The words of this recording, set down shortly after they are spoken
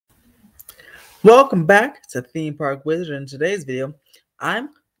Welcome back to Theme Park Wizard. In today's video, I'm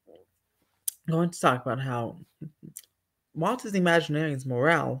going to talk about how Walt Disney Imagineering's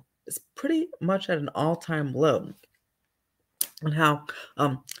morale is pretty much at an all-time low, and how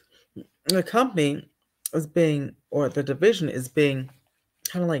the company is being, or the division is being,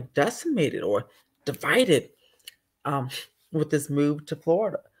 kind of like decimated or divided um, with this move to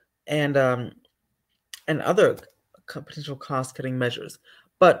Florida and other potential cost-cutting measures.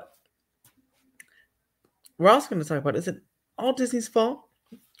 But we're also going to talk about, is it all Disney's fault?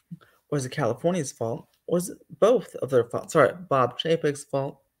 Or is it California's fault? Or is it both of their fault? Sorry, Bob Chapek's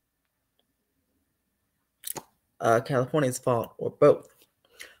fault, California's fault, or both.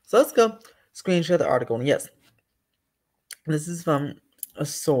 So let's go screen share the article. And yes, this is from a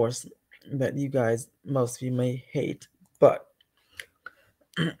source that you guys, most of you may hate, but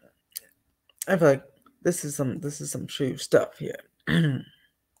I feel like this is some true stuff here.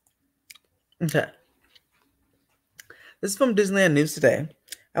 Okay. This is from Disneyland News Today.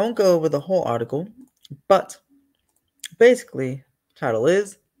 I won't go over the whole article, but basically, title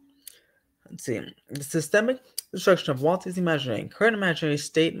is, let's see, the systemic destruction of Walt Disney Imagineering. Current Imagineering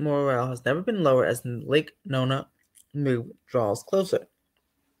state morale has never been lower as the Lake Nona move draws closer.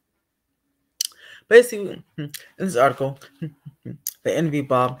 Basically, in this article, they interview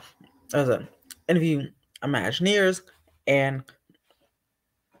Imagineers, and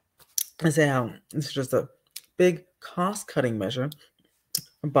they say how this is just a big cost-cutting measure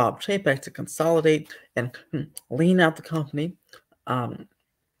from Bob Chapek to consolidate and lean out the company by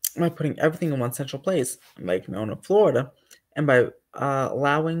putting everything in one central place, like Nona, Florida, and by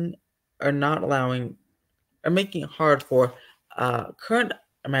making it hard for current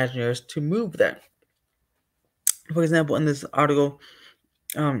Imagineers to move there. For example, in this article,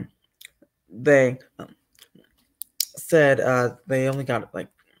 they said they only got like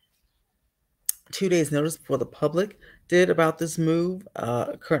 2 days notice before the public did about this move.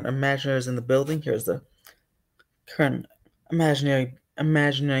 Current Imagineers in the building. Here's the current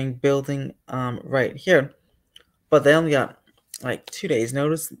Imagineering building right here. But they only got like 2 days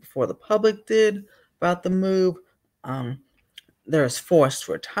notice before the public did about the move. There was forced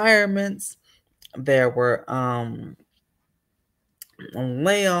retirements. There were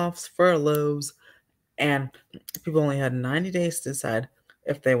layoffs, furloughs, and people only had 90 days to decide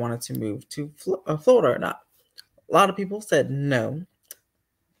if they wanted to move to Florida or not. A lot of people said no.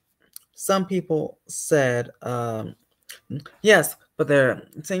 Some people said yes, but they're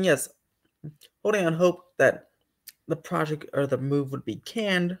saying yes, holding on hope that the project or the move would be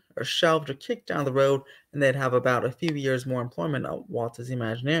canned or shelved or kicked down the road, and they'd have about a few years more employment at Walt Disney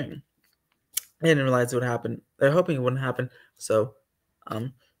Imagineering. They didn't realize it would happen. They're hoping it wouldn't happen so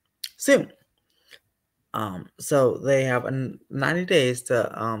soon. So they have 90 days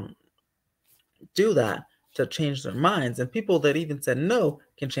to do that, to change their minds. And people that even said no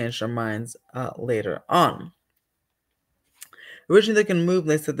can change their minds later on. Originally,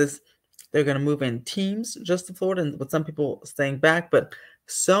 they said they're going to move in teams just to Florida, and with some people staying back. But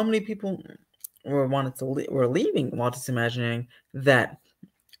so many people were leaving Walt Disney Imagineering that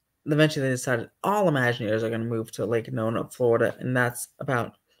eventually they decided all Imagineers are going to move to Lake Nona, Florida, and that's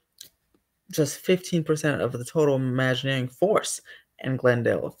about just 15% of the total Imagineering force in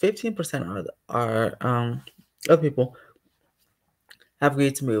Glendale. 15% of people have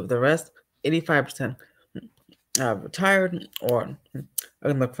agreed to move. The rest, 85%, retired or are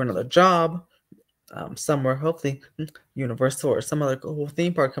going to look for another job somewhere, hopefully Universal or some other cool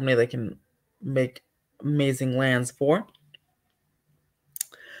theme park company they can make amazing lands for.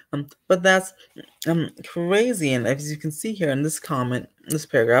 But that's crazy. And as you can see here in this comment, this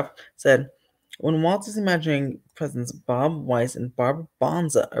paragraph said, when Walt Disney Imagineering presidents Bob Weiss and Barbara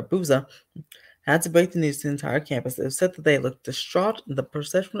Booza had to break the news to the entire campus, they said that they looked distraught, and the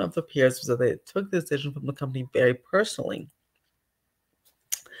perception of their peers was that they took the decision from the company very personally.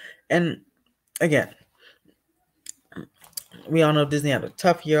 And again, we all know Disney had a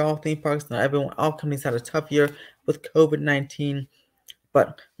tough year. All theme parks, all companies had a tough year with COVID-19.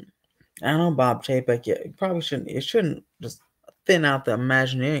 But I don't know, Bob Chapek, it probably shouldn't. It shouldn't just thin out the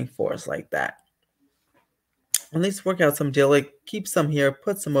Imagineering force like that. At least work out some deal. Like keep some here,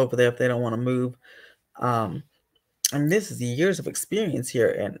 put some over there if they don't want to move. And this is years of experience here,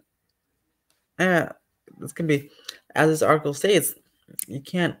 and this can be, as this article states,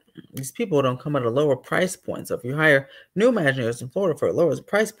 these people don't come at a lower price point. So if you hire new Imagineers in Florida for a lower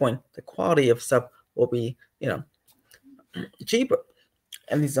price point, the quality of stuff will be, cheaper.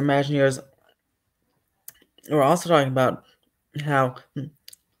 And these Imagineers, we're also talking about how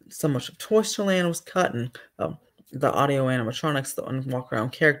so much of Toystory Land was cut, and the audio animatronics, the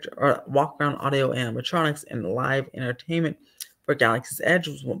walk around audio animatronics, and live entertainment for Galaxy's Edge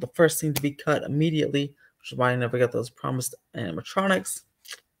was one of the first thing to be cut immediately, which is why I never got those promised animatronics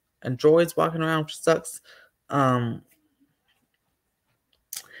and droids walking around, which sucks.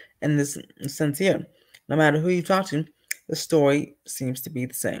 In this sense here, no matter who you talk to, the story seems to be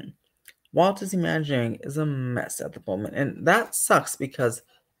the same. Walt is Imagineering is a mess at the moment, and that sucks because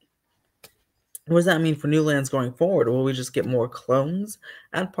what does that mean for new lands going forward? Will we just get more clones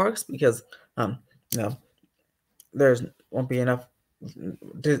at parks because you know there's won't be enough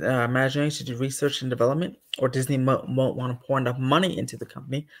Imagineering to do research and development, or Disney won't want to pour enough money into the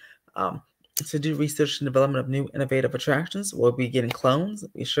company to do research and development of new innovative attractions? We'll be getting clones.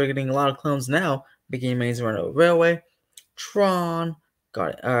 We're sure getting a lot of clones now. Beginning Maze Runner Railway, Tron,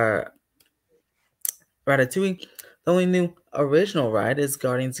 Ratatouille. The only new original ride is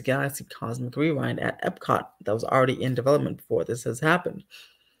Guardians of the Galaxy Cosmic Rewind at Epcot that was already in development before this has happened.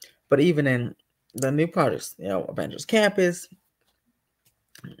 But even in the new projects, Avengers Campus,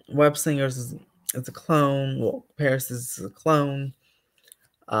 Web Slingers is a clone. Well, Paris is a clone.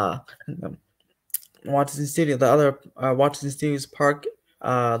 Walt Disney Studio, the other Walt Disney Studios Park,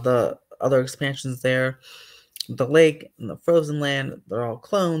 the other expansions there, the lake and the Frozen Land, they're all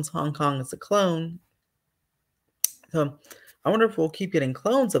clones. Hong Kong is a clone. So I wonder if we'll keep getting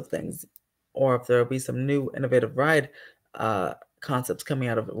clones of things, or if there'll be some new innovative ride concepts coming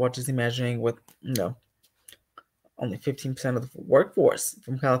out of Walt Disney Imagineering with only 15% of the workforce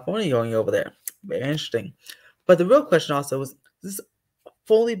from California going over there. Very interesting. But the real question also is this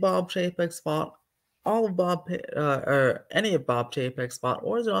fully Bob Chapek's fault, all of or any of Bob Chapek's fault,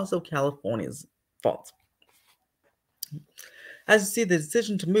 or is it also California's fault? As you see, the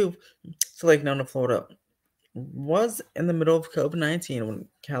decision to move to Lake Nona, Florida was in the middle of COVID-19 when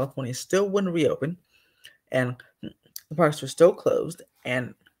California still wouldn't reopen and the parks were still closed,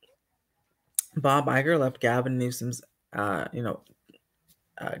 and Bob Iger left Gavin Newsom's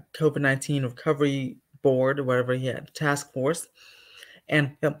COVID-19 recovery board, or whatever he had, task force.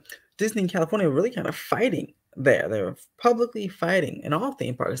 And Disney and California were really kind of fighting there. They were publicly fighting in all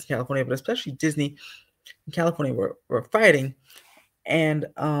theme parks in California, but especially Disney and California were fighting. And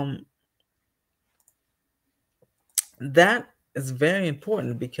that is very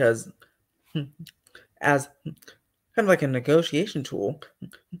important because as kind of like a negotiation tool,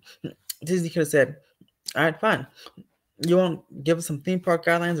 Disney could have said, all right, fine. You won't give us some theme park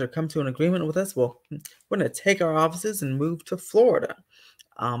guidelines or come to an agreement with us? Well, we're going to take our offices and move to Florida.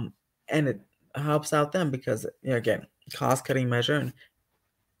 And it helps out them because, again, cost-cutting measure,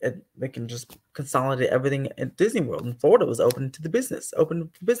 and they can just consolidate everything at Disney World. And Florida was open for business.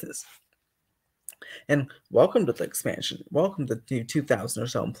 And welcome to the expansion. Welcome to the 2,000 or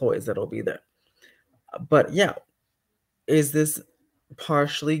so employees that'll be there. But yeah, is this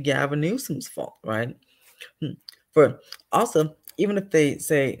partially Gavin Newsom's fault, right? For also, even if they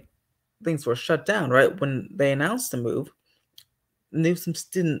say things were shut down, right, when they announced the move, Newsom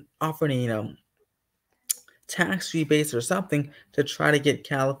didn't offer any, tax rebates or something to try to get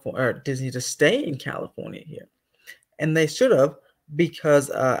California or Disney to stay in California here, and they should have, because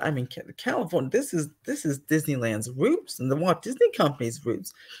California. This is Disneyland's roots and the Walt Disney Company's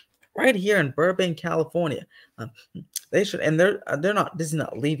roots, right here in Burbank, California. They should, and they're not. Disney's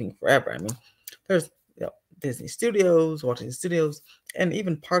not leaving forever. I mean, there's Disney Studios, Walt Disney Studios, and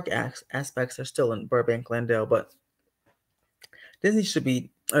even park aspects are still in Burbank, Glendale, but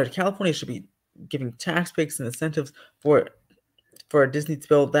California should be giving tax breaks and incentives for Disney to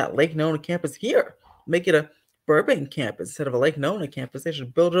build that Lake Nona campus here. Make it a Burbank campus instead of a Lake Nona campus. They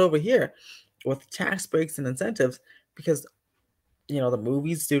should build it over here with tax breaks and incentives because, the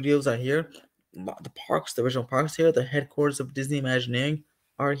movie studios are here. The parks, the original parks here, the headquarters of Disney Imagineering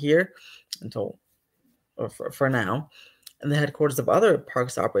are here for now. And the headquarters of other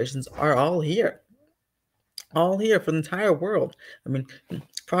parks operations are all here. All here for the entire world. I mean,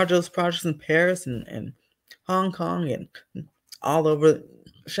 projects in Paris and Hong Kong and all over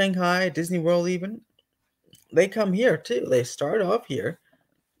Shanghai, Disney World even. They come here too. They start off here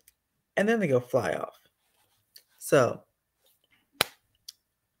and then they go fly off. So,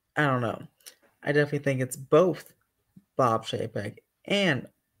 I don't know. I definitely think it's both Bob Chapek and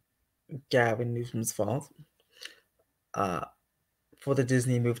Gavin Newsom's fault for the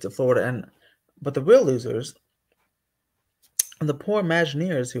Disney move to Florida. But the real losers are the poor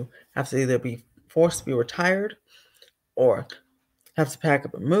Imagineers who have to either be forced to be retired or have to pack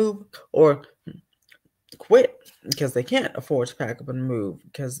up and move or quit because they can't afford to pack up and move,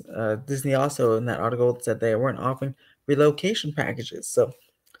 because Disney also in that article said they weren't offering relocation packages. So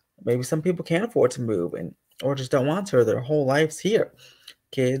maybe some people can't afford to move, and or just don't want to, or their whole lives here.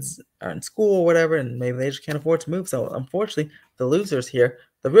 Kids are in school or whatever, and maybe they just can't afford to move. So unfortunately, the losers here,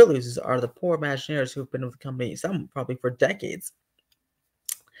 the real losers, are the poor Imagineers who've been with the company, some probably for decades,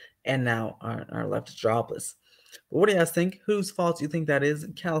 and now are left jobless. But what do you guys think? Whose fault do you think that is?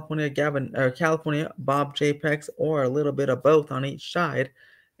 California, Bob Chapek's, or a little bit of both on each side?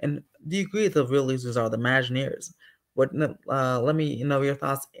 And do you agree that the real losers are the Imagineers? Let me know your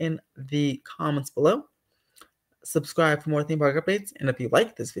thoughts in the comments below. Subscribe for more theme park updates, and if you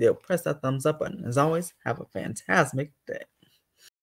like this video, press that thumbs up button. As always, have a fantastic day.